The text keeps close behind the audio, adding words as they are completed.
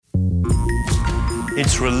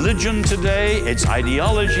It's religion today, it's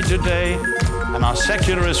ideology today, and our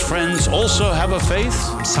secularist friends also have a faith.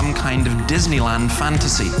 Some kind of Disneyland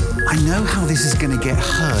fantasy. I know how this is going to get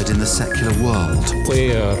heard in the secular world.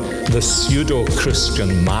 Where the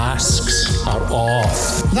pseudo-Christian masks are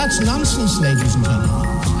off. That's nonsense, ladies and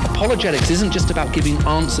gentlemen. Apologetics isn't just about giving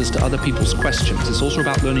answers to other people's questions. It's also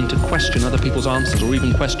about learning to question other people's answers, or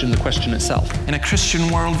even question the question itself. In a Christian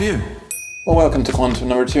worldview. Well, welcome to Quantum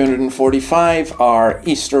number 245, our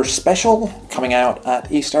Easter special, coming out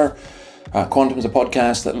at Easter. Quantum's a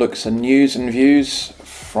podcast that looks at news and views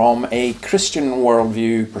from a Christian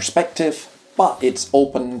worldview perspective, but it's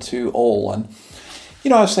open to all. And,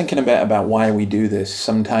 I was thinking a bit about why we do this.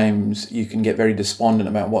 Sometimes you can get very despondent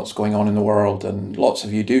about what's going on in the world, and lots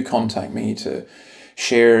of you do contact me to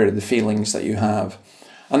share the feelings that you have.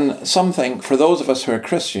 And some think, for those of us who are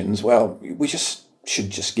Christians, well, we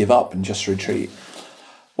should just give up and just retreat.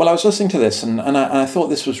 Well, I was listening to this and I thought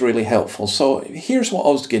this was really helpful. So here's what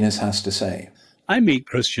Os Guinness has to say. I meet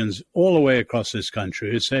Christians all the way across this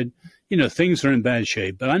country who said, things are in bad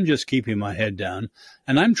shape, but I'm just keeping my head down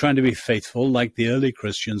and I'm trying to be faithful like the early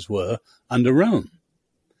Christians were under Rome.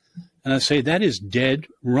 And I say that is dead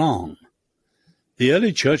wrong. The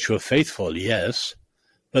early church were faithful, yes,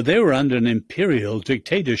 but they were under an imperial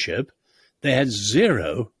dictatorship. They had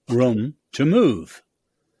zero room to move,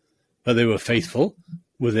 but they were faithful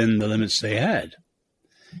within the limits they had.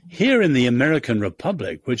 Here in the American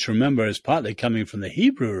Republic, which remember is partly coming from the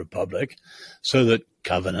Hebrew Republic, so that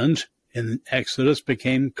covenant in Exodus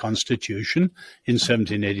became constitution in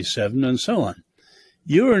 1787 and so on.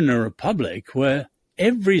 You're in a republic where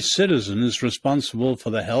every citizen is responsible for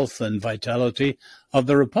the health and vitality of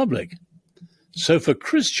the republic. So for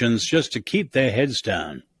Christians just to keep their heads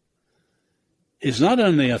down is not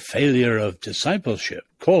only a failure of discipleship,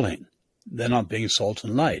 calling, they're not being salt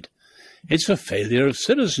and light, it's a failure of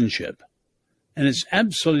citizenship. And it's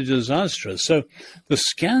absolutely disastrous. So the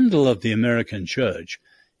scandal of the American church,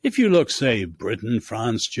 if you look, say, Britain,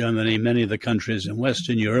 France, Germany, many of the countries in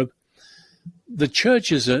Western Europe, the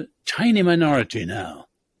church is a tiny minority now,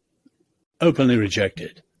 openly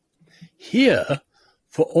rejected. Here,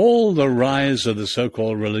 for all the rise of the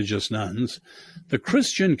so-called religious nuns, the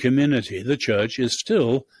Christian community, the church, is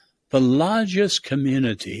still the largest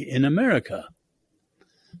community in America.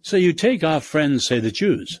 So you take our friends, say the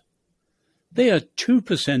Jews. They are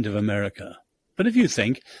 2% of America. But if you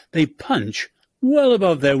think, they punch well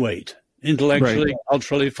above their weight, intellectually,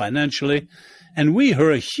 culturally, financially. And we, who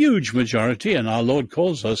are a huge majority, and our Lord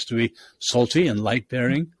calls us to be salty and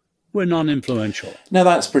light-bearing, we're non-influential. Now,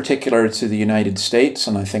 that's particular to the United States,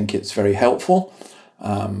 and I think it's very helpful.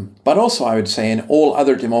 But also, I would say, in all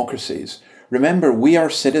other democracies, remember, we are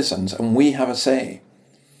citizens and we have a say.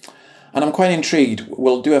 And I'm quite intrigued.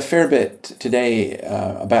 We'll do a fair bit today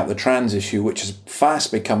about the trans issue, which is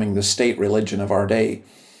fast becoming the state religion of our day.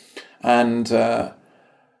 And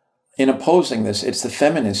in opposing this, it's the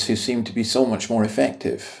feminists who seem to be so much more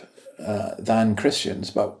effective than Christians.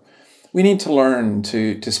 But we need to learn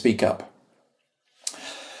to speak up.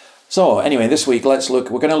 So anyway, this week, we're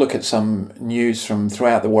going to look at some news from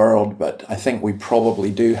throughout the world, but I think we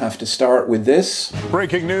probably do have to start with this.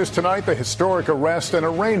 Breaking news tonight, the historic arrest and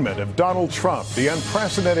arraignment of Donald Trump, the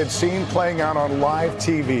unprecedented scene playing out on live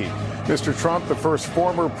TV. Mr. Trump, the first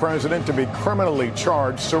former president to be criminally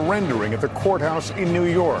charged, surrendering at the courthouse in New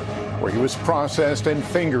York, where he was processed and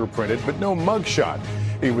fingerprinted, but no mugshot.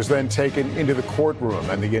 He was then taken into the courtroom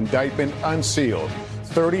and the indictment unsealed.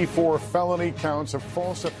 34 felony counts of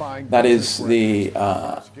falsifying. That is the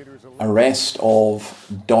arrest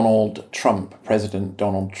of Donald Trump, President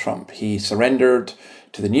Donald Trump. He surrendered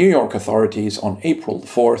to the New York authorities on April the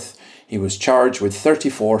 4th. He was charged with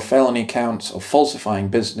 34 felony counts of falsifying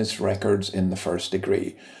business records in the first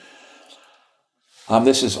degree.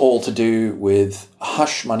 This is all to do with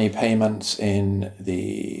hush money payments in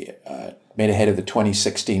the made ahead of the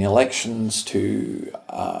 2016 elections to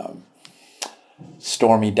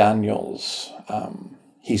Stormy Daniels.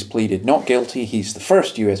 He's pleaded not guilty. He's the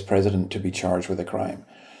first US president to be charged with a crime.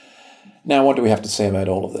 Now, what do we have to say about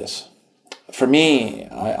all of this? For me,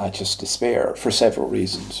 I just despair for several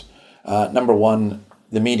reasons. Number one,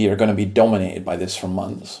 the media are going to be dominated by this for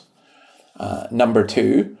months. Number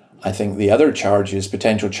two, I think the other charges,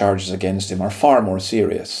 potential charges against him, are far more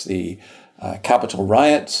serious. The Capitol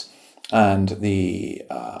riots and the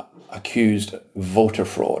accused voter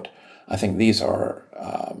fraud. I think these are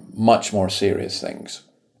much more serious things.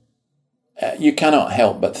 You cannot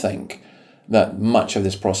help but think that much of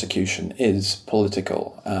this prosecution is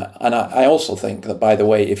political. And I also think that, by the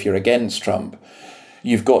way, if you're against Trump,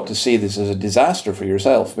 you've got to see this as a disaster for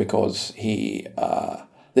yourself, because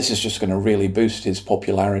this is just going to really boost his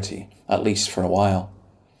popularity, at least for a while.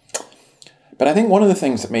 But I think one of the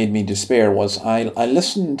things that made me despair was I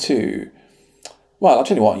listened to, well, I'll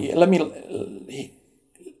tell you what,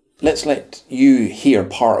 let's let you hear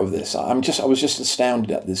part of this. I was just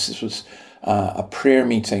astounded at this. This was a prayer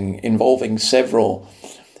meeting involving several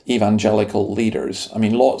evangelical leaders. I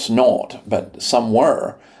mean, lots not, but some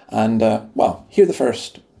were. And, well, hear the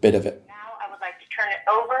first bit of it. Now I would like to turn it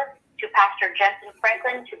over to Pastor Jensen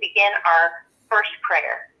Franklin to begin our first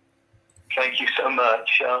prayer. Thank you so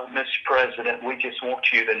much, Mr. President. We just want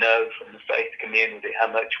you to know from the faith community how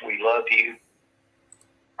much we love you,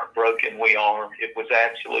 how broken we are. It was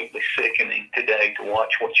absolutely sickening today to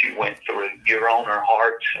watch what you went through. You're on our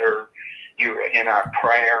hearts, sir. You're in our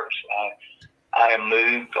prayers. I am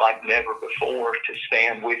moved like never before to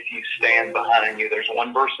stand with you, stand behind you. There's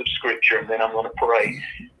one verse of Scripture, and then I'm going to pray.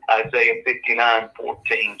 Isaiah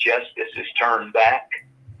 59:14, justice is turned back,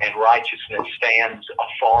 and righteousness stands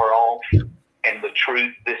afar off, and the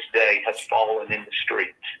truth this day has fallen in the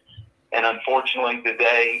streets. And unfortunately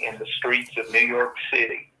today in the streets of New York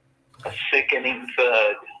City, a sickening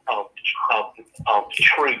thud of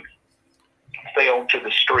truth fell to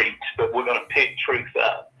the streets, but we're going to pick truth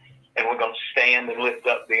up, and we're going to stand and lift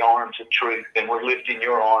up the arms of truth, and we're lifting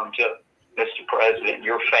your arms up, Mr. President,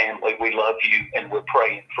 your family. We love you, and we're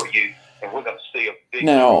praying for you. And we're going to see a big...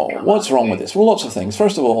 Now, what's wrong with this? Well, lots of things.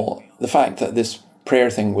 First of all, the fact that this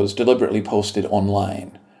prayer thing was deliberately posted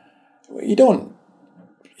online.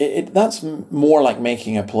 That's more like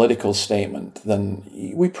making a political statement than...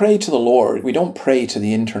 We pray to the Lord. We don't pray to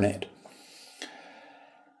the internet.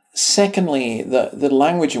 Secondly, the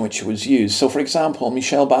language in which it was used. So, for example,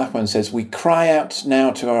 Michelle Bachmann says, we cry out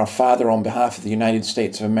now to our Father on behalf of the United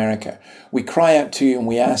States of America. We cry out to you and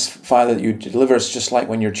we ask, Father, that you deliver us just like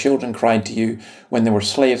when your children cried to you when they were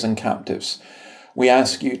slaves and captives. We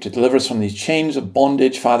ask you to deliver us from these chains of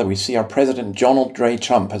bondage. Father, we see our President Donald J.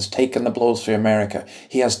 Trump has taken the blows for America.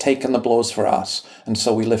 He has taken the blows for us. And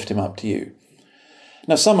so we lift him up to you.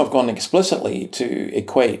 Now, some have gone explicitly to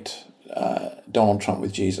equate Donald Trump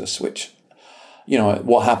with Jesus, which,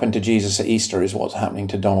 what happened to Jesus at Easter is what's happening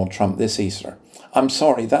to Donald Trump this Easter. I'm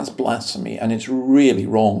sorry, that's blasphemy, and it's really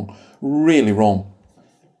wrong, really wrong.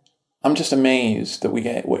 I'm just amazed that we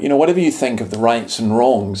get, whatever you think of the rights and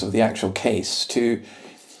wrongs of the actual case,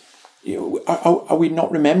 are we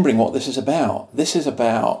not remembering what this is about? This is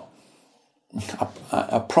about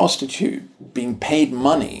a prostitute being paid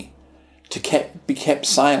money to be kept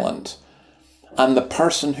silent, and the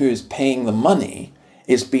person who is paying the money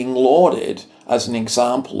is being lauded as an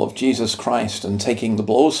example of Jesus Christ and taking the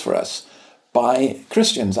blows for us by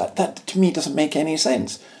Christians. That to me doesn't make any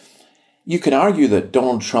sense. You can argue that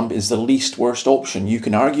Donald Trump is the least worst option. You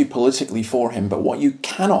can argue politically for him, but what you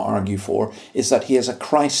cannot argue for is that he is a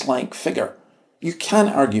Christ-like figure. You can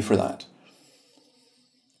argue for that.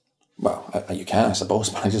 Well, you can, I suppose,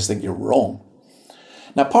 but I just think you're wrong.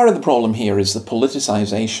 Now, part of the problem here is the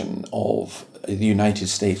politicization of the United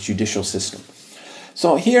States judicial system.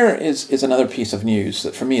 So here is another piece of news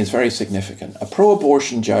that for me is very significant. A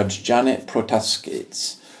pro-abortion judge, Janet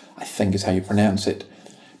Protaskitz, I think is how you pronounce it,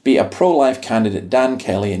 beat a pro-life candidate, Dan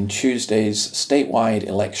Kelly, in Tuesday's statewide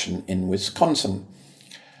election in Wisconsin.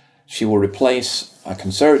 She will replace a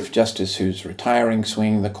conservative justice who's retiring,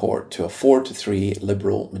 swinging the court to a 4-3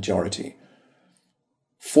 liberal majority.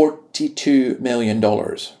 $42 million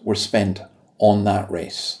were spent on that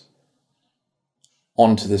race,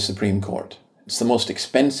 onto the Supreme Court. It's the most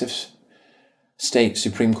expensive state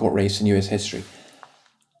Supreme Court race in US history.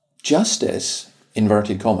 Justice,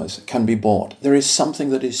 inverted commas, can be bought. There is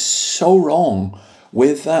something that is so wrong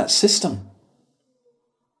with that system.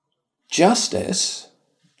 Justice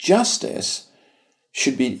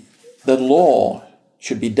should be, the law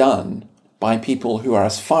should be done by people who are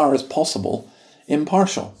as far as possible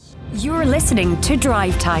impartial. You're listening to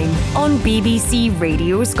Drive Time on BBC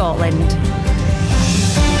Radio Scotland.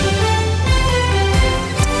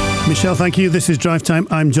 Michelle, thank you. This is Drive Time.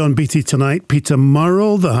 I'm John Beattie. Tonight, Peter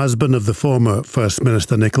Murrell, the husband of the former First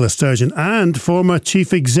Minister Nicola Sturgeon and former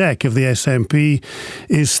Chief Exec of the SNP,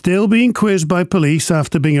 is still being quizzed by police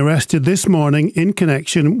after being arrested this morning in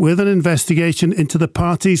connection with an investigation into the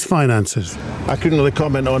party's finances. I couldn't really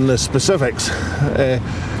comment on the specifics. I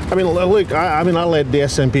led the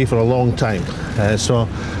SNP for a long time, so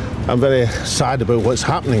I'm very sad about what's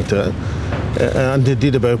happening to it, and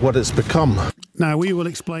indeed about what it's become. Now, we will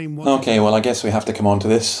explain what... Okay, well, I guess we have to come on to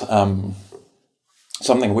this,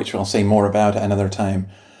 something which we'll say more about at another time.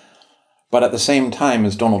 But at the same time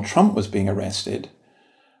as Donald Trump was being arrested,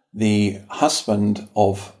 the husband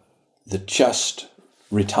of the just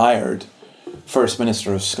retired First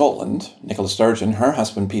Minister of Scotland, Nicola Sturgeon, her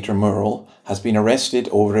husband Peter Murrell, has been arrested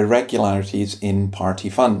over irregularities in party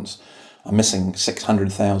funds, missing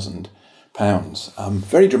 £600,000.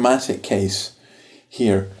 Very dramatic case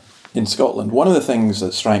here in Scotland. One of the things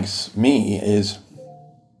that strikes me is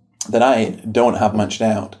that I don't have much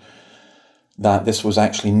doubt that this was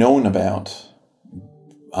actually known about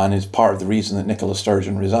and is part of the reason that Nicola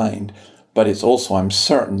Sturgeon resigned, but it's also, I'm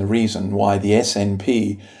certain, the reason why the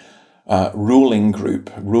SNP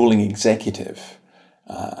ruling executive,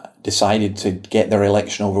 decided to get their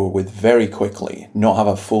election over with very quickly, not have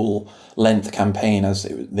a full-length campaign as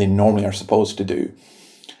they normally are supposed to do,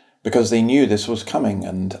 because they knew this was coming.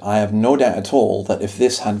 And I have no doubt at all that if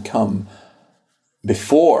this had come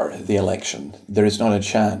before the election, there is not a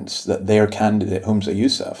chance that their candidate, Humza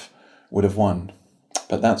Yousaf, would have won.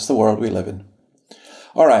 But that's the world we live in.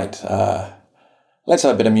 All right, let's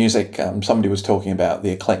have a bit of music. Somebody was talking about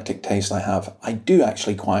the eclectic taste I have. I do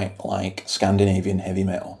actually quite like Scandinavian heavy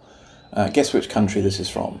metal. Guess which country this is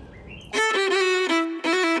from?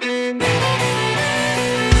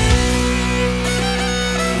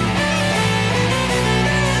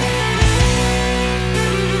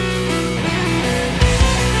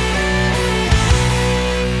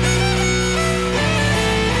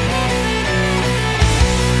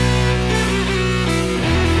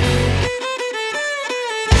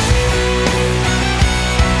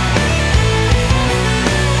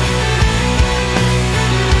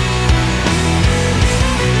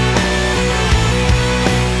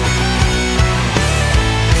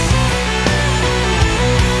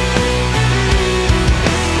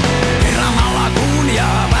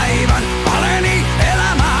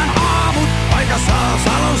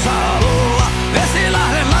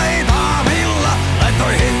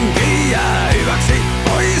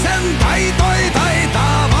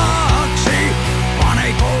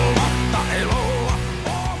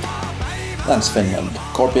 That's Finland.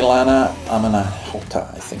 Korpiklaani,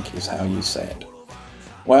 I think is how you say it.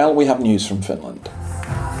 Well, we have news from Finland.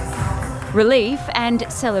 Relief and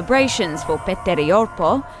celebrations for Petteri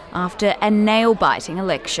Orpo after a nail-biting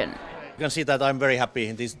election. You can see that I'm very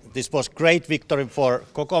happy. This was great victory for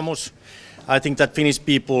Kokoomus. I think that Finnish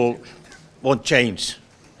people want change.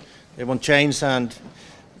 They want change, and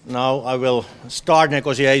now I will start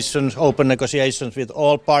negotiations, open negotiations with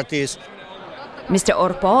all parties. Mr.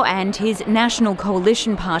 Orpo and his National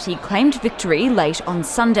Coalition Party claimed victory late on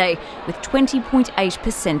Sunday with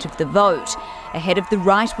 20.8% of the vote, ahead of the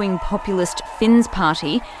right-wing populist Finns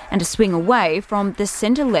Party and a swing away from the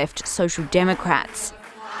centre-left Social Democrats.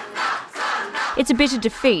 It's a bitter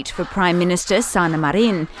defeat for Prime Minister Sanna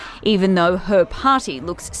Marin, even though her party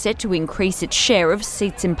looks set to increase its share of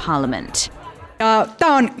seats in Parliament.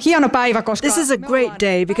 This is a great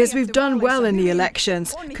day because we've done well in the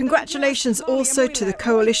elections. Congratulations also to the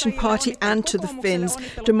Coalition Party and to the Finns.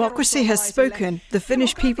 Democracy has spoken. The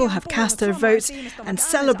Finnish people have cast their votes, and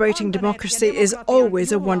celebrating democracy is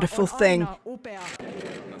always a wonderful thing.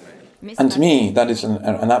 And to me, that is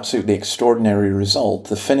an absolutely extraordinary result.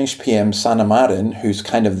 The Finnish PM Sanna Marin, who's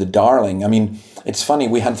kind of the darling. I mean, it's funny,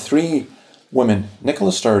 we had three women,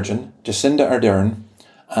 Nicola Sturgeon, Jacinda Ardern,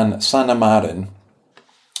 and Sanna Marin,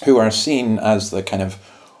 who are seen as the kind of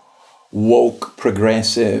woke,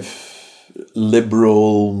 progressive,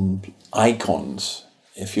 liberal icons,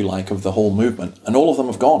 if you like, of the whole movement. And all of them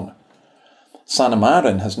have gone. Sanna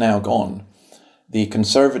Marin has now gone. The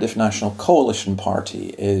Conservative National Coalition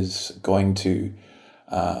Party is going to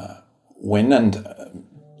win, and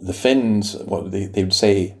the Finns, well, they would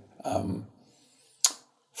say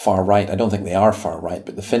far right. I don't think they are far right,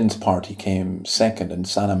 but the Finns party came second and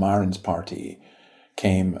Sanna Marin's party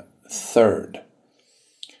came third.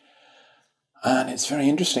 And it's very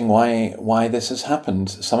interesting why this has happened.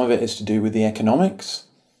 Some of it is to do with the economics.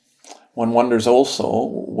 One wonders also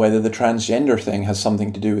whether the transgender thing has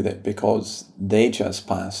something to do with it, because they just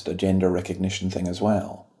passed a gender recognition thing as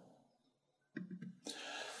well.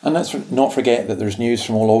 And let's not forget that there's news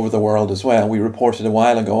from all over the world as well. We reported a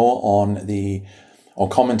while ago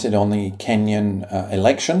commented on the Kenyan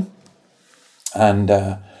election, and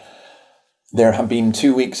there have been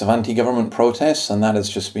 2 weeks of anti-government protests, and that has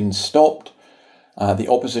just been stopped. The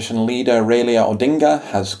opposition leader Raila Odinga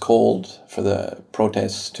has called for the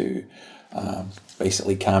protests to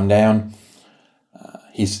basically calm down.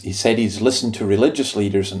 He said he's listened to religious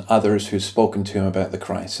leaders and others who've spoken to him about the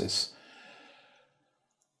crisis.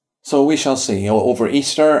 So we shall see. Over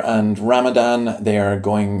Easter and Ramadan, they are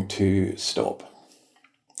going to stop.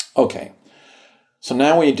 Okay, So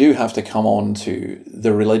now we do have to come on to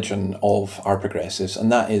the religion of our progressives,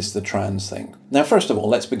 and that is the trans thing. Now, first of all,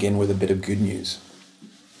 let's begin with a bit of good news.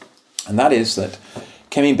 And that is that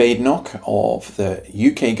Kemi Badenoch of the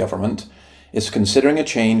UK government is considering a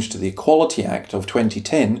change to the Equality Act of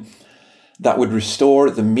 2010 that would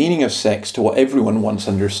restore the meaning of sex to what everyone once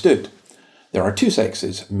understood. There are two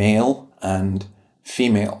sexes, male and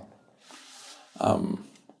female.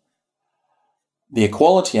 The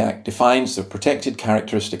Equality Act defines the protected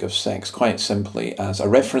characteristic of sex quite simply as a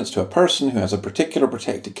reference to a person who has a particular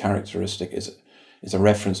protected characteristic is a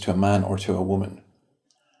reference to a man or to a woman.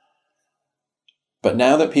 But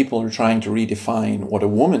now that people are trying to redefine what a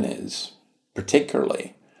woman is,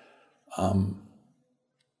 particularly, Kemi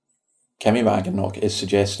Badenoch is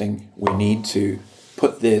suggesting we need to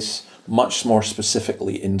put this much more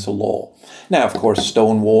specifically into law. Now, of course,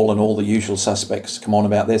 Stonewall and all the usual suspects come on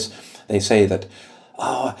about this. They say that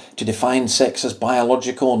to define sex as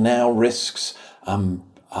biological now risks a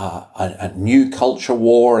new culture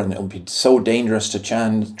war, and it will be so dangerous to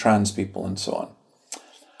trans people and so on.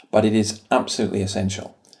 But it is absolutely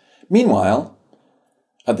essential. Meanwhile,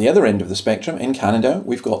 at the other end of the spectrum, in Canada,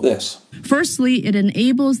 we've got this. Firstly, it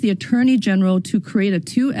enables the Attorney General to create a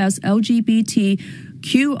 2S LGBTQI+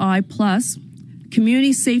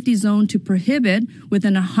 community safety zone to prohibit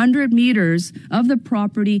within 100 meters of the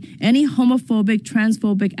property any homophobic,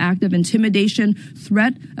 transphobic act of intimidation,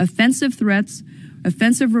 threat, offensive threats,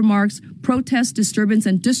 offensive remarks, protest, disturbance,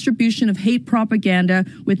 and distribution of hate propaganda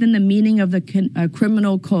within the meaning of the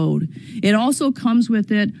criminal code. It also comes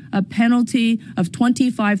with it a penalty of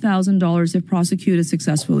 $25,000 if prosecuted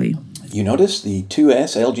successfully. You notice the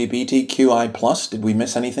 2S LGBTQI+, did we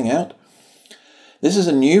miss anything out? This is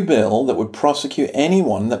a new bill that would prosecute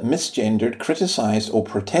anyone that misgendered, criticised or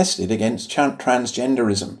protested against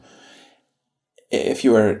transgenderism. If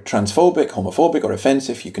you are transphobic, homophobic or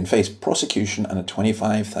offensive, you can face prosecution and a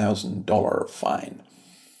 $25,000 fine.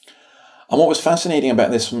 And what was fascinating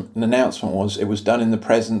about this announcement was it was done in the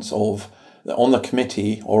presence of, on the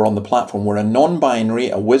committee or on the platform, were a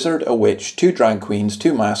non-binary, a wizard, a witch, 2 drag queens,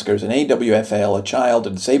 2 maskers, an AWFL, a child,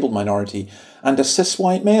 a disabled minority, and a cis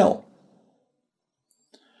white male.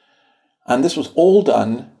 And this was all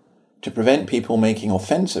done to prevent people making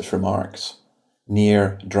offensive remarks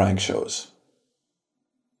near drag shows.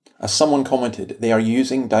 As someone commented, they are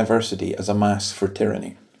using diversity as a mask for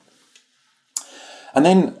tyranny. And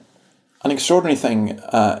then an extraordinary thing,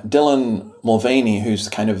 Dylan Mulvaney, who's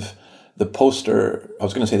kind of the poster, I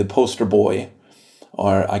was going to say the poster boy,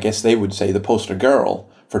 or I guess they would say the poster girl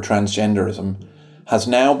for transgenderism, has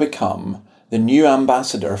now become the new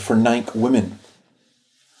ambassador for Nike Women.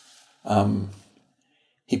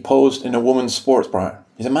 He posed in a woman's sports bra.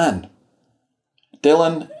 He's a man.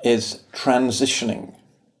 Dylan is transitioning.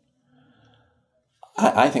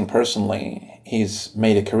 I think personally he's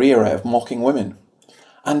made a career out of mocking women.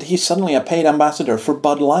 And he's suddenly a paid ambassador for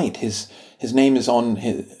Bud Light. His name is on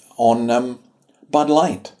Bud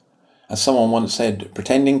Light. As someone once said,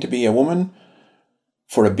 pretending to be a woman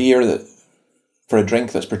for a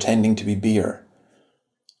drink that's pretending to be beer.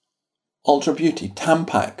 Ultra Beauty,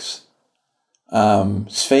 Tampax,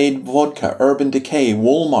 Svade Vodka, Urban Decay,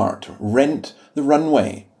 Walmart, Rent the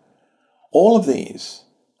Runway. All of these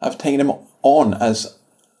have taken him on as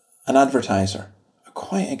an advertiser.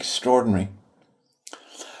 Quite extraordinary.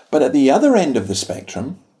 But at the other end of the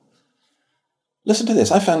spectrum, listen to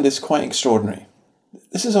this. I found this quite extraordinary.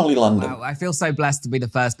 This is Oli London. Wow, I feel so blessed to be the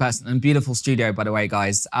first person, and beautiful studio, by the way,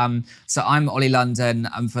 guys. So I'm Oli London,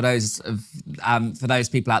 and for those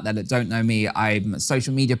people out there that don't know me, I'm a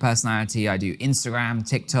social media personality. I do Instagram,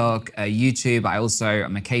 TikTok, YouTube. I also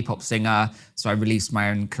am a K-pop singer, so I release my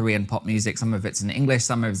own Korean pop music. Some of it's in English,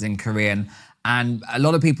 some of it's in Korean. And a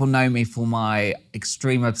lot of people know me for my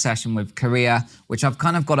extreme obsession with Korea, which I've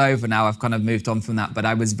kind of got over now. I've kind of moved on from that, but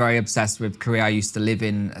I was very obsessed with Korea. I used to live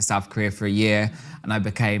in South Korea for a year, and I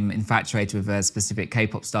became infatuated with a specific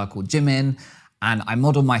K-pop star called Jimin. And I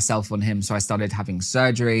modeled myself on him, so I started having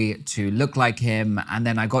surgery to look like him. And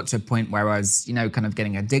then I got to a point where I was, kind of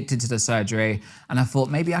getting addicted to the surgery. And I thought,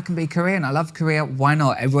 maybe I can be Korean. I love Korea. Why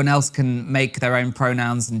not? Everyone else can make their own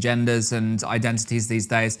pronouns and genders and identities these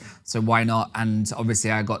days. So why not? And obviously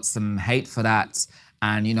I got some hate for that.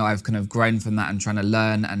 And, I've kind of grown from that and trying to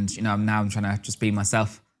learn. And, now I'm trying to just be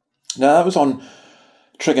myself. Now, that was on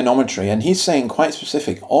Trigonometry. And he's saying quite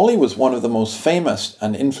specific. Oli was one of the most famous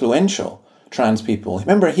and influential trans people.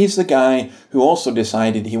 Remember, he's the guy who also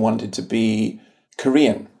decided he wanted to be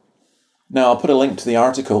Korean. Now, I'll put a link to the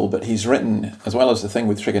article, but he's written, as well as the thing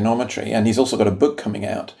with Trigonometry, and he's also got a book coming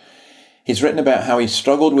out. He's written about how he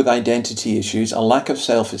struggled with identity issues, a lack of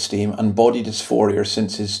self-esteem and body dysphoria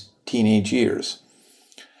since his teenage years.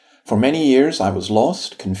 For many years, I was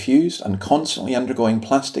lost, confused, and constantly undergoing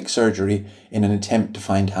plastic surgery in an attempt to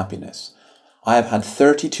find happiness. I have had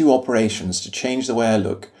 32 operations to change the way I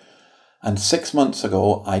look, and 6 months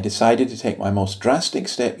ago, I decided to take my most drastic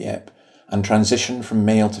step yet and transition from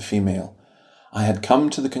male to female. I had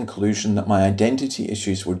come to the conclusion that my identity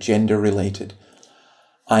issues were gender-related.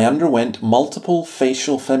 I underwent multiple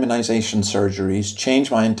facial feminization surgeries,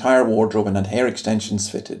 changed my entire wardrobe, and had hair extensions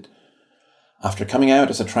fitted. After coming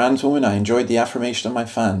out as a trans woman, I enjoyed the affirmation of my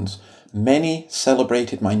fans. Many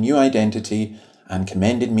celebrated my new identity and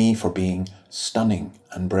commended me for being stunning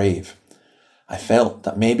and brave. I felt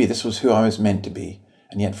that maybe this was who I was meant to be,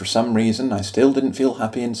 and yet for some reason I still didn't feel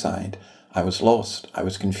happy inside. I was lost, I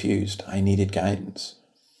was confused, I needed guidance.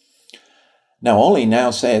 Now Oli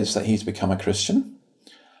now says that he's become a Christian,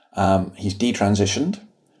 he's detransitioned,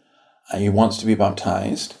 he wants to be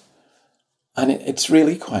baptised, and it's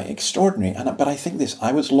really quite extraordinary. But I think this,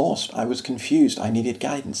 I was lost, I was confused, I needed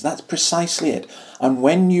guidance. That's precisely it. And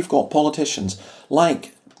when you've got politicians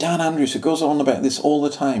like Dan Andrews, who goes on about this all the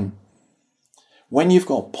time, when you've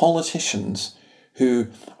got politicians who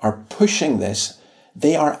are pushing this,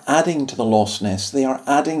 they are adding to the lostness, they are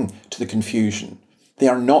adding to the confusion. They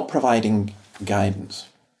are not providing guidance.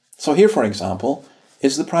 So here, for example,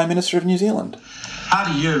 is the Prime Minister of New Zealand. How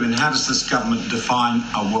do you and how does this government define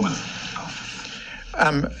a woman?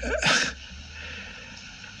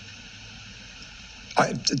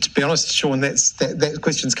 To be honest, Sean, that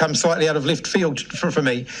question's come slightly out of left field for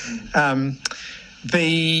me.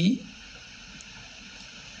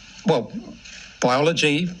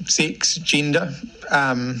 Biology, sex, gender.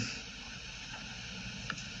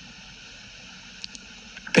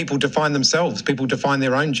 People define themselves. People define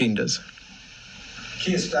their own genders.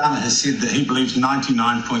 Keir Starmer has said that he believes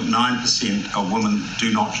 99.9% of women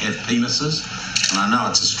do not have penises. And I know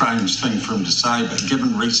it's a strange thing for him to say, but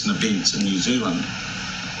given recent events in New Zealand,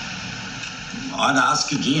 I'd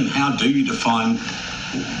ask again, how do you define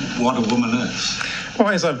what a woman is? Well,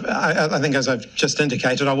 I think as I've just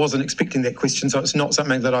indicated, I wasn't expecting that question, so it's not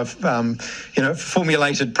something that I've,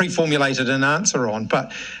 pre-formulated an answer on.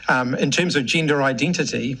 But in terms of gender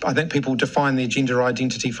identity, I think people define their gender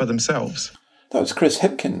identity for themselves. That was Chris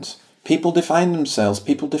Hipkins. People define themselves.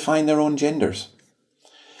 People define their own genders.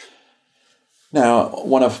 Now,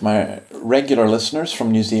 one of my regular listeners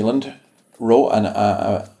from New Zealand wrote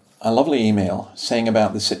a lovely email saying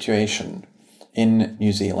about the situation in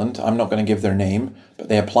New Zealand. I'm not going to give their name, but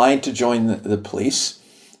they applied to join the police.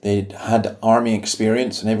 They had army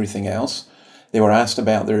experience and everything else. They were asked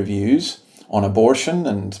about their views on abortion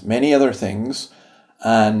and many other things,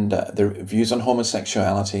 and their views on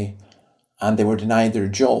homosexuality, and they were denied their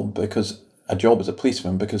job a job as a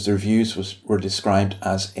policeman because their views were described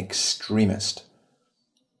as extremist.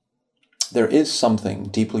 There is something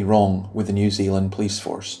deeply wrong with the New Zealand police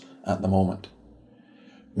force at the moment.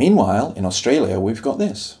 Meanwhile, in Australia, we've got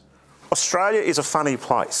this. Australia is a funny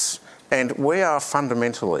place, and we are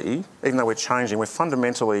fundamentally, even though we're changing, we're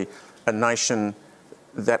fundamentally a nation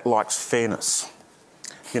that likes fairness,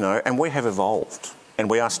 and we have evolved, and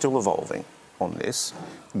we are still evolving on this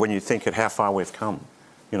when you think at how far we've come,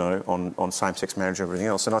 on same-sex marriage and everything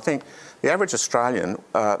else. And I think the average Australian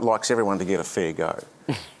likes everyone to get a fair go.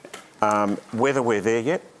 Whether we're there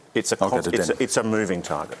yet, it's a moving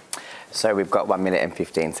target. So we've got 1 minute and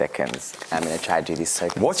 15 seconds. I'm going to try to do this so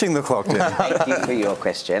quick. Watching the clock down. Thank you for your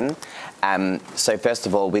question. So first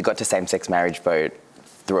of all, we got to same-sex marriage vote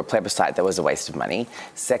through a plebiscite that was a waste of money.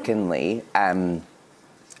 Secondly,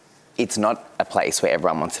 it's not a place where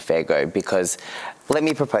everyone wants a fair go, because let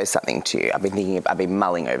me propose something to you. I've been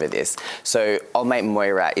mulling over this. So old mate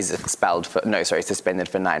Moira is suspended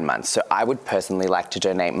for 9 months. So I would personally like to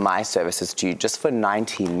donate my services to you just for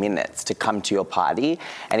 90 minutes to come to your party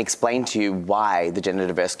and explain to you why the gender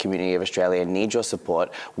diverse community of Australia needs your support,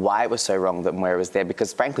 why it was so wrong that Moira was there,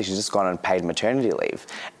 because frankly, she's just gone on paid maternity leave.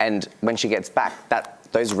 And when she gets back,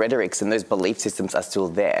 those rhetorics and those belief systems are still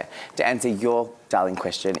there. To answer your darling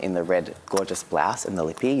question in the red gorgeous blouse and the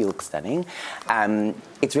lippy, you look stunning.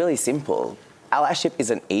 It's really simple. Allyship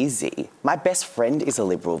isn't easy. My best friend is a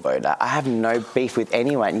Liberal voter. I have no beef with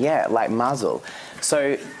anyone. Yeah, like Mazel.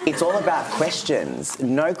 So it's all about questions.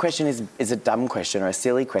 No question is a dumb question or a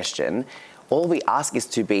silly question. All we ask is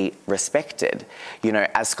to be respected.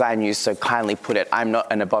 As Sky News so kindly put it, I'm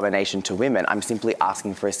not an abomination to women. I'm simply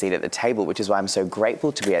asking for a seat at the table, which is why I'm so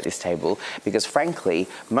grateful to be at this table, because frankly,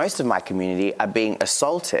 most of my community are being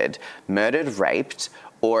assaulted, murdered, raped,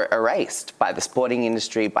 or erased by the sporting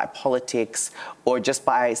industry, by politics, or just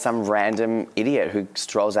by some random idiot who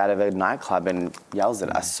strolls out of a nightclub and yells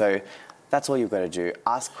at us. So that's all you've got to do.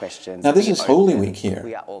 Ask questions. Now, this is Holy Week here.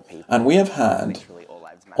 We are all people. And we have had,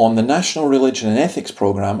 on the National Religion and Ethics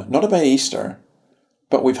programme, not about Easter,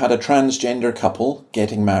 but we've had a transgender couple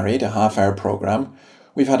getting married, a half-hour programme.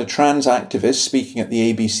 We've had a trans activist speaking at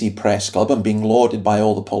the ABC Press Club and being lauded by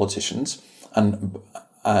all the politicians and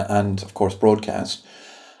of course, broadcast.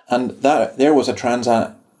 And there was a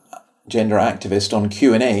transgender activist on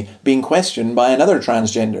Q&A being questioned by another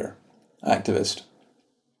transgender activist.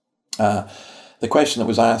 The question that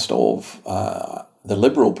was asked of the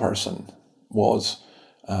Liberal person was,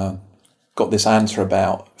 got this answer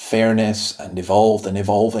about fairness and evolved and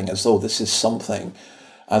evolving, as though this is something,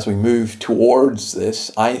 as we move towards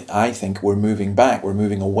this, I think we're moving back, we're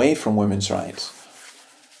moving away from women's rights.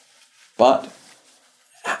 But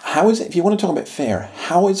how is it, if you want to talk about fair,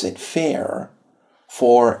 how is it fair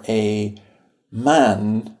for a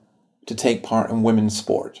man to take part in women's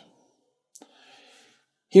sport?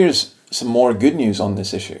 Here's some more good news on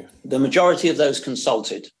this issue. The majority of those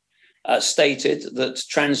consulted stated that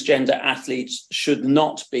transgender athletes should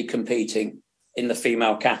not be competing in the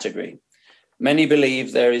female category. Many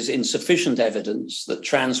believe there is insufficient evidence that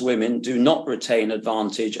trans women do not retain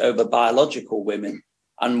advantage over biological women,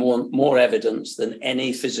 and more evidence than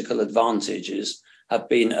any physical advantages have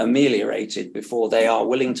been ameliorated before they are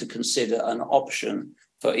willing to consider an option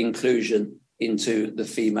for inclusion into the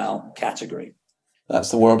female category.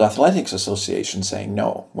 That's the World Athletics Association saying,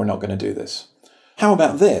 no, we're not going to do this. How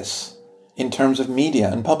about this in terms of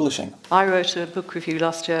media and publishing? I wrote a book review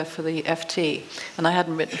last year for the FT, and I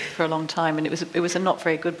hadn't written for a long time, and it was a not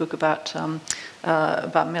very good book about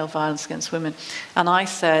male violence against women. And I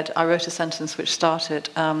wrote a sentence which started,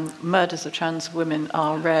 murders of trans women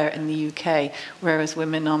are rare in the UK, whereas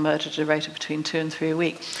women are murdered at a rate of between 2 and 3 a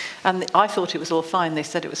week. And I thought it was all fine. They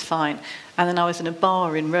said it was fine. And then I was in a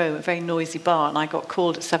bar in Rome, a very noisy bar, and I got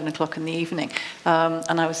called at 7 o'clock in the evening.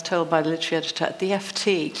 And I was told by the literary editor at the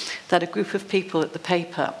FT that a group of people at the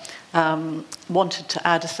paper wanted to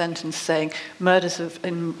add a sentence saying murders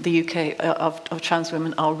in the UK of trans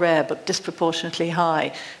women are rare but disproportionately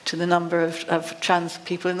high to the number of trans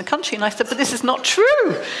people in the country. And I said, but this is not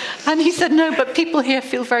true. And he said, no, but people here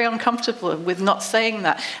feel very uncomfortable with not saying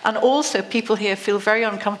that. And also people here feel very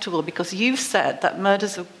uncomfortable because you've said that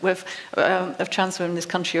murders of trans women in this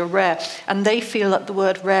country are rare, and they feel that the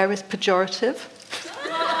word rare is pejorative.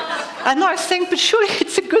 And I was saying, but surely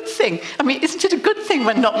it's a good thing. I mean, isn't it a good thing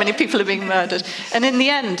when not many people are being murdered? And in the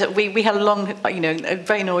end, we had a long, a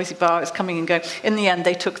very noisy bar. It was coming and going. In the end,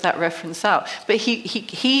 they took that reference out. But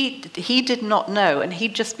he did not know, and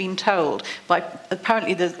he'd just been told by,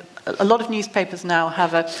 apparently a lot of newspapers now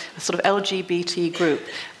have a sort of LGBT group,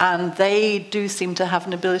 and they do seem to have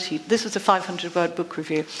an ability. This was a 500-word book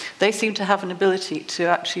review. They seem to have an ability to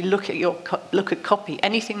actually look at copy,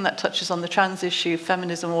 anything that touches on the trans issue,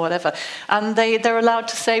 feminism, or whatever, and they're allowed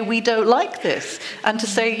to say we don't like this, and to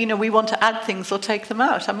say we want to add things or take them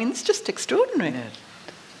out. I mean, it's just extraordinary. Yeah.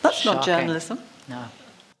 That's shocking. Not journalism. No.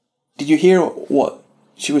 Did you hear what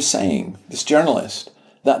she was saying? This journalist.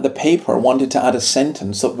 That the paper wanted to add a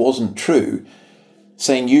sentence that wasn't true,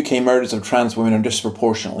 saying UK murders of trans women are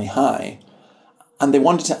disproportionately high. And they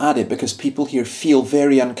wanted to add it because people here feel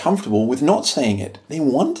very uncomfortable with not saying it. They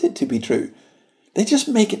want it to be true. They just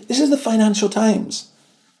make it. This is the Financial Times.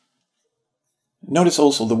 Notice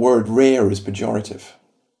also the word rare is pejorative.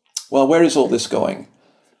 Well, where is all this going?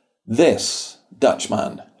 This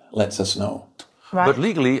Dutchman lets us know. Right. But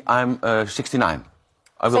legally, I'm 69.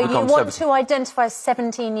 I will become 70. So you want to identify as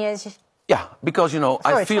 17 years? Yeah, because,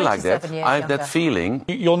 I feel like that. I have that feeling.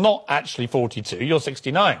 You're not actually 42, you're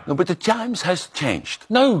 69. No, but the times has changed.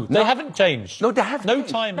 No, they haven't changed. No, they haven't. No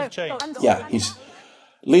time has changed. Yeah, he's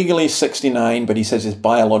legally 69, but he says his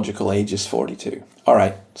biological age is 42. All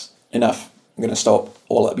right, enough. I'm going to stop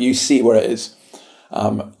all up. You see where it is.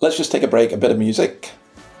 Let's just take a break, a bit of music.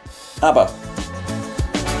 Abba.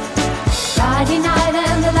 Friday night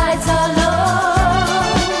and the lights are low.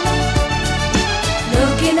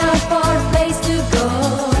 Looking out for a place to go,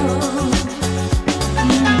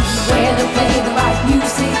 where they play the right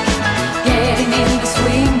music, getting in the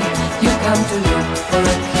swing. You come to look for a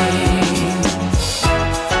king.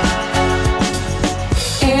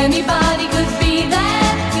 Anybody could be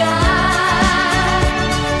that guy.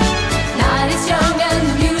 Night is young and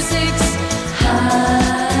the music's high.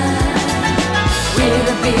 With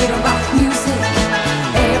a bit of rock music,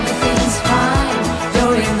 everything's fine.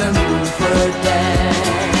 You're in the mood for a dance.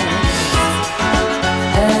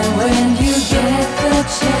 And when you get the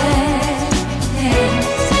chance,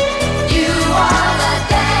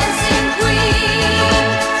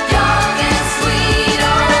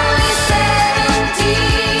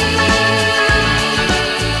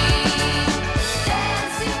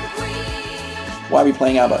 why are we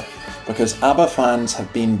playing Abba? Because ABBA fans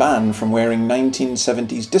have been banned from wearing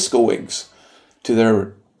 1970s disco wigs to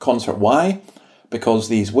their concert. Why? Because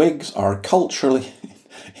these wigs are culturally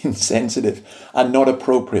insensitive and not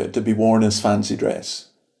appropriate to be worn as fancy dress.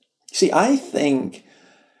 See, I think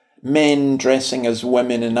men dressing as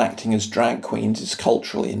women and acting as drag queens is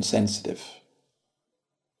culturally insensitive.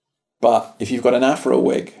 But if you've got an afro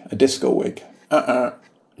wig, a disco wig,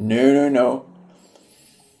 no.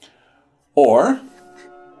 Or,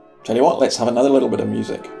 tell you what, let's have another little bit of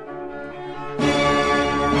music.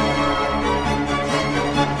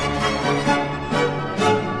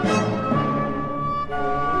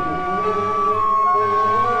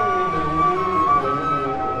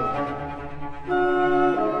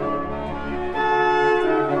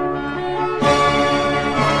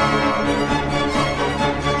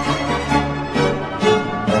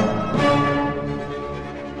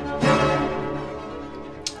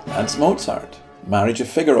 That's Mozart, Marriage of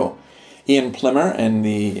Figaro. Ian Plimmer in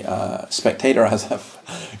the Spectator has a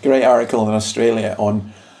great article in Australia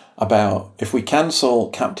on about if we cancel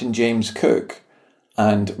Captain James Cook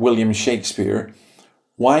and William Shakespeare,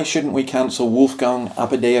 why shouldn't we cancel Wolfgang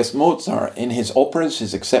Amadeus Mozart in his operas,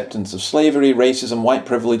 his acceptance of slavery, racism, white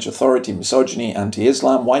privilege, authority, misogyny,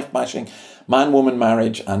 anti-Islam, wife-bashing, man-woman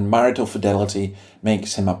marriage and marital fidelity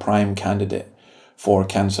makes him a prime candidate for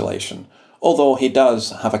cancellation. Although he does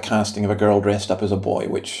have a casting of a girl dressed up as a boy,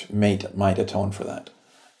 which might atone for that.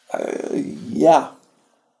 Yeah.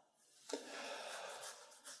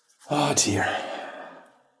 Oh dear.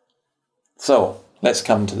 So, let's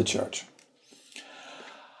come to the church.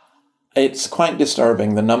 It's quite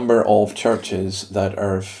disturbing the number of churches that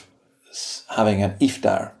are having an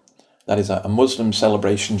Iftar, that is a Muslim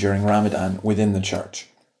celebration during Ramadan within the church.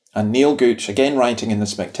 And Neil Gooch, again writing in The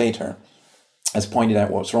Spectator, has pointed out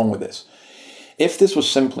what's wrong with this. If this was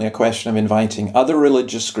simply a question of inviting other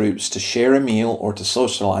religious groups to share a meal or to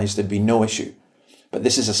socialise, there'd be no issue. But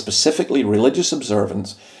this is a specifically religious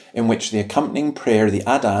observance in which the accompanying prayer, the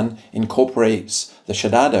Adhan, incorporates the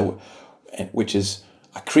Shahada, which is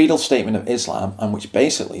a creedal statement of Islam, and which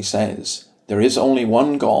basically says there is only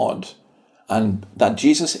one God and that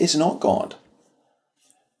Jesus is not God.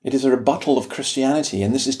 It is a rebuttal of Christianity,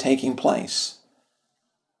 and this is taking place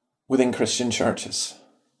within Christian churches.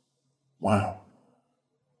 Wow.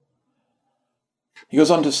 He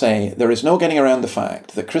goes on to say, there is no getting around the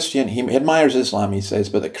fact that he admires Islam, he says,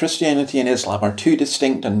 but that Christianity and Islam are two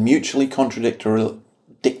distinct and mutually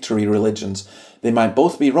contradictory religions. They might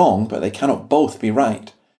both be wrong, but they cannot both be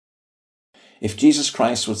right. If Jesus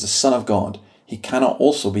Christ was the Son of God, he cannot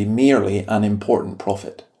also be merely an important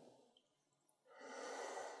prophet.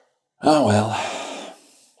 Oh well.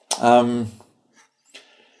 I'm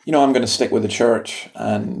going to stick with the church,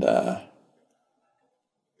 and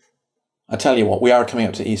I tell you what, we are coming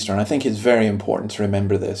up to Easter, and I think it's very important to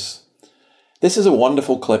remember this. This is a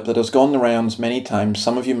wonderful clip that has gone the rounds many times.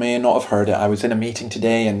 Some of you may not have heard it. I was in a meeting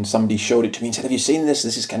today and somebody showed it to me and said, have you seen this?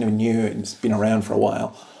 This is kind of new and it's been around for a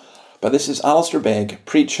while. But this is Alistair Begg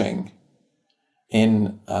preaching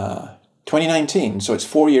in 2019, so it's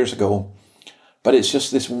 4 years ago. But it's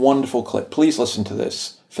just this wonderful clip. Please listen to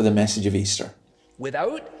this for the message of Easter.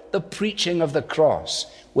 Without the preaching of the cross,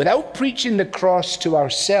 without preaching the cross to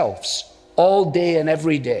ourselves all day and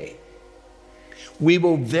every day, we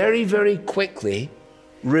will very, very quickly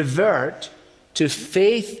revert to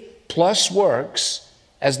faith plus works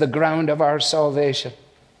as the ground of our salvation.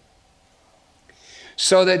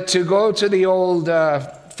 So that, to go to the old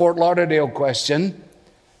Fort Lauderdale question,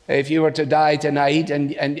 if you were to die tonight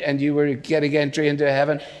and you were getting entry into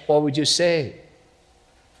heaven, what would you say?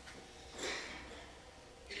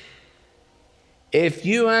 If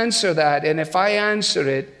you answer that, and if I answer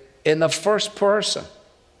it in the first person,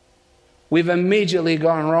 we've immediately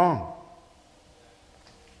gone wrong.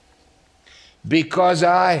 Because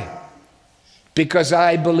I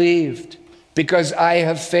believed, because I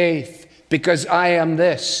have faith, because I am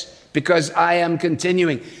this, because I am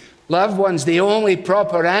continuing. Loved ones, the only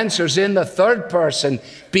proper answer is in the third person,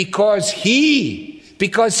 because he.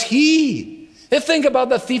 Think about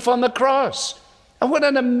the thief on the cross. And what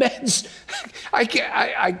an immense, I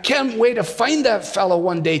can't wait to find that fellow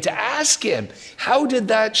one day to ask him, how did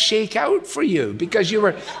that shake out for you? Because you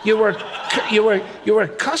were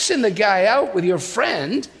cussing the guy out with your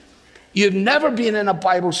friend. You've never been in a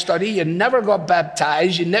Bible study. You never got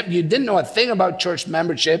baptized. You didn't know a thing about church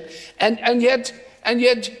membership. And yet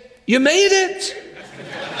you made it.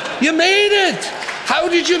 You made it. How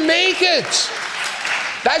did you make it?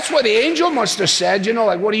 That's what the angel must have said,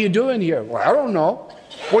 what are you doing here? Well, I don't know.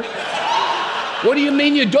 What do you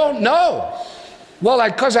mean you don't know? Well,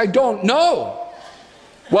 because I don't know.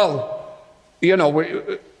 Well, you know,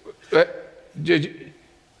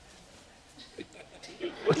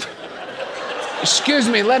 excuse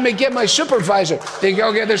me, let me get my supervisor. They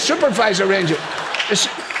go get the supervisor ranger.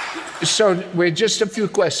 So, wait, just a few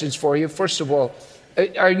questions for you. First of all,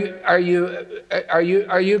 are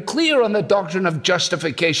you clear on the doctrine of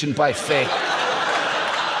justification by faith?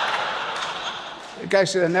 The guy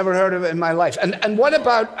said, I never heard of it in my life. And what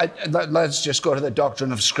about, let's just go to the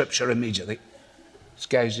doctrine of Scripture immediately. This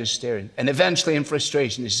guy's just staring. And eventually, in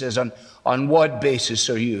frustration, he says, on what basis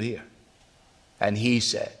are you here? And he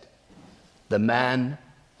said, the man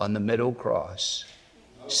on the middle cross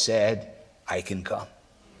said, I can come.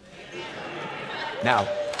 Now,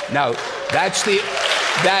 that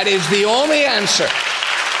is the only answer.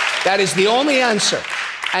 That is the only answer.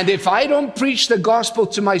 And if I don't preach the gospel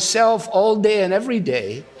to myself all day and every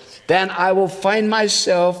day, then I will find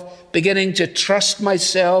myself beginning to trust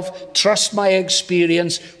myself, trust my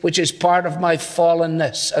experience, which is part of my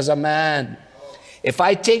fallenness as a man. If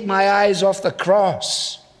I take my eyes off the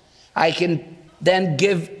cross, I can then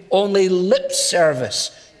give only lip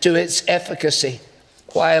service to its efficacy,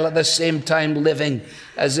 while at the same time living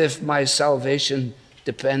as if my salvation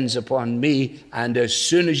depends upon me. And as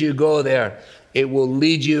soon as you go there, it will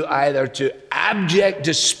lead you either to abject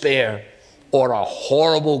despair or a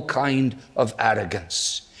horrible kind of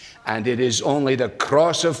arrogance. And it is only the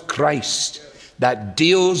cross of Christ that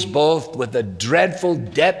deals both with the dreadful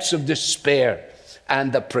depths of despair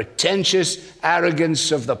and the pretentious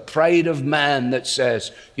arrogance of the pride of man that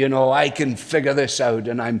says, you know, I can figure this out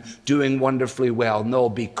and I'm doing wonderfully well. No,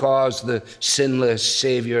 because the sinless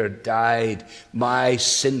Savior died, my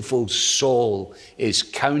sinful soul is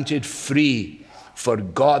counted free, for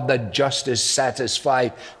God the just is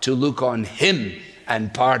satisfied to look on him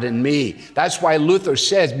and pardon me. That's why Luther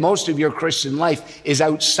says most of your Christian life is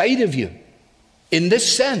outside of you, in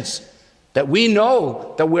this sense, that we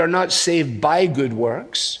know that we're not saved by good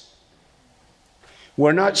works.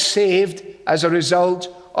 We're not saved as a result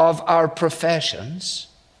of our professions,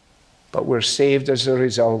 but we're saved as a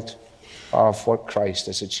result of what Christ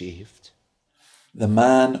has achieved. The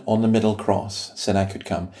man on the middle cross said I could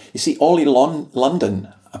come. You see, Oli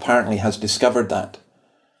London apparently has discovered that.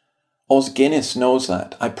 Os Guinness knows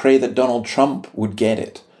that. I pray that Donald Trump would get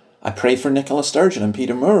it. I pray for Nicola Sturgeon and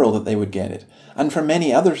Peter Murrell that they would get it. And for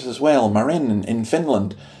many others as well. Marin in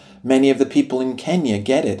Finland. Many of the people in Kenya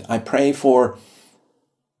get it. I pray for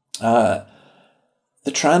the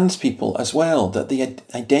trans people as well, that the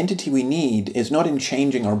identity we need is not in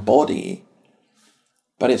changing our body,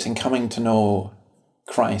 but it's in coming to know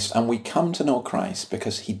Christ. And we come to know Christ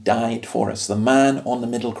because he died for us. The man on the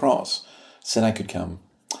middle cross said I could come.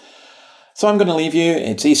 So I'm going to leave you.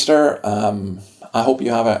 It's Easter. I hope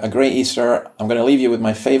you have a great Easter. I'm going to leave you with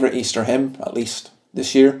my favourite Easter hymn, at least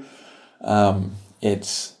this year.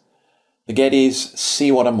 It's the Gettys,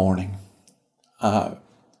 See What a Morning.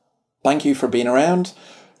 Thank you for being around.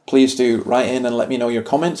 Please do write in and let me know your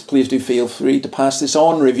comments. Please do feel free to pass this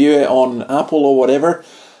on, review it on Apple or whatever.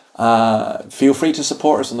 Feel free to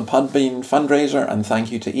support us on the Podbean fundraiser. And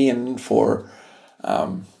thank you to Ian for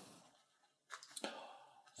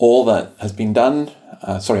all that has been done.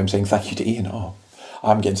 Sorry, I'm saying thank you to Ian. Oh,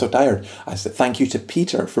 I'm getting so tired. I said thank you to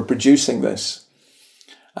Peter for producing this.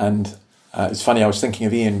 And it's funny, I was thinking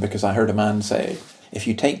of Ian because I heard a man say, if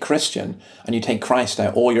you take Christian and you take Christ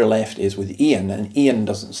out, all you're left is with Ian, and Ian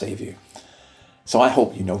doesn't save you. So I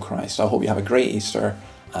hope you know Christ. I hope you have a great Easter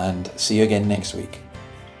and see you again next week.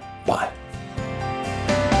 Bye.